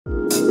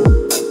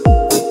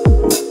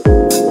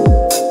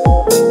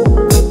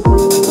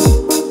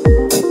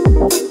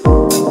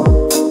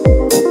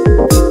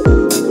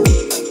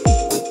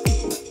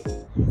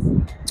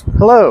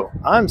Hello,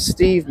 I'm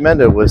Steve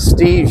Menda with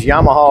Steve's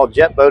Yamaha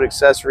Jet Boat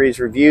Accessories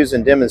Reviews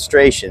and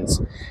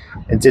Demonstrations.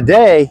 And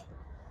today,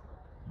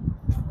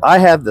 I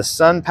have the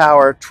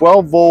SunPower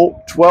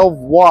 12-volt,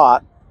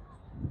 12-watt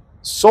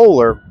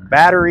solar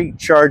battery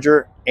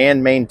charger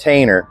and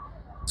maintainer.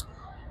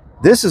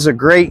 This is a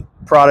great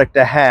product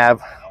to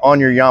have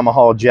on your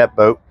Yamaha jet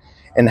boat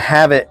and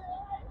have it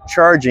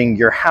charging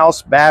your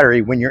house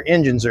battery when your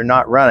engines are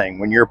not running,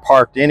 when you're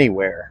parked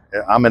anywhere.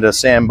 I'm at a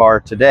sandbar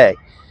today.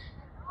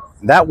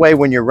 That way,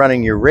 when you're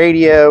running your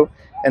radio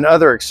and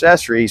other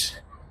accessories,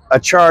 a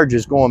charge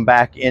is going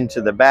back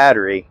into the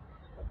battery.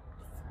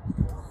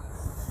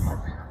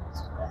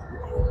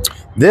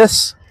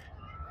 This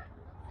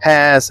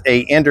has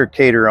an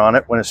indicator on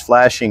it when it's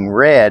flashing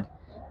red.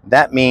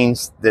 That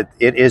means that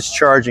it is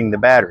charging the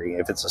battery.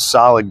 If it's a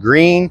solid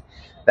green,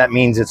 that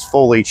means it's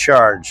fully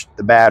charged,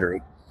 the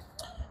battery.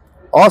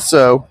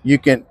 Also, you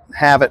can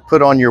have it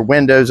put on your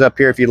windows up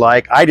here if you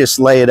like. I just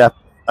lay it up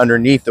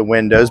underneath the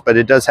windows, but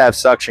it does have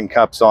suction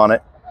cups on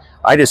it.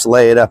 I just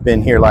lay it up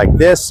in here like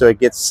this so it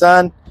gets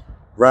sun,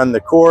 run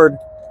the cord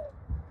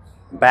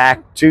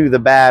back to the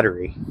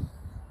battery.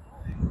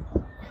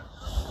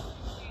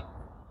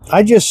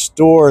 I just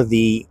store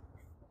the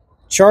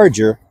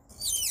charger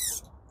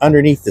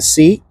underneath the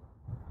seat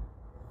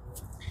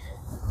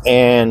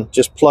and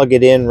just plug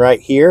it in right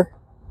here.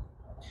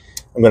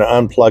 I'm going to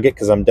unplug it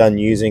because I'm done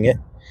using it.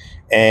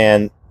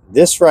 And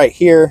this right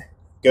here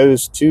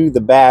goes to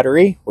the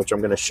battery, which I'm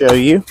going to show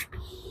you.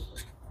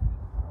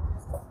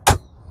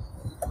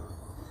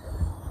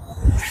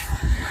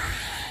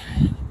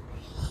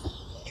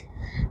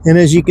 And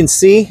as you can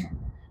see,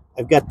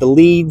 I've got the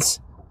leads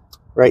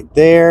right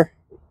there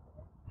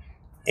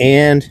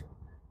and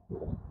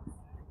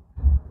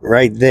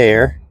right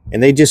there,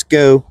 and they just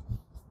go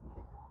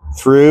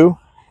through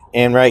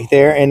and right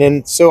there. And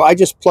then so I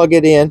just plug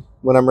it in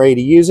when I'm ready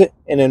to use it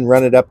and then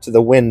run it up to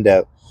the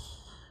window.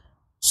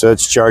 So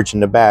it's charging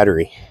the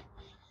battery.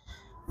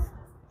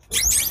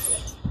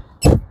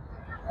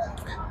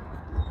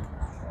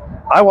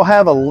 I will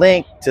have a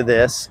link to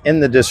this in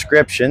the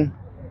description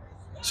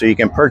so you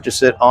can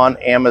purchase it on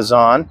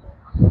Amazon.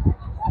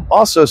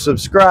 Also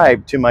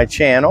subscribe to my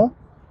channel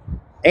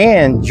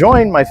and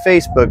join my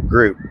Facebook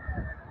group,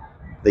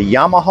 the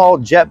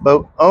Yamaha Jet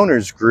Boat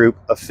Owners Group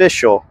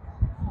Official.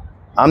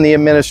 I'm the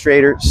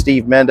administrator,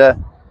 Steve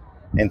Menda,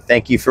 and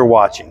thank you for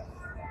watching.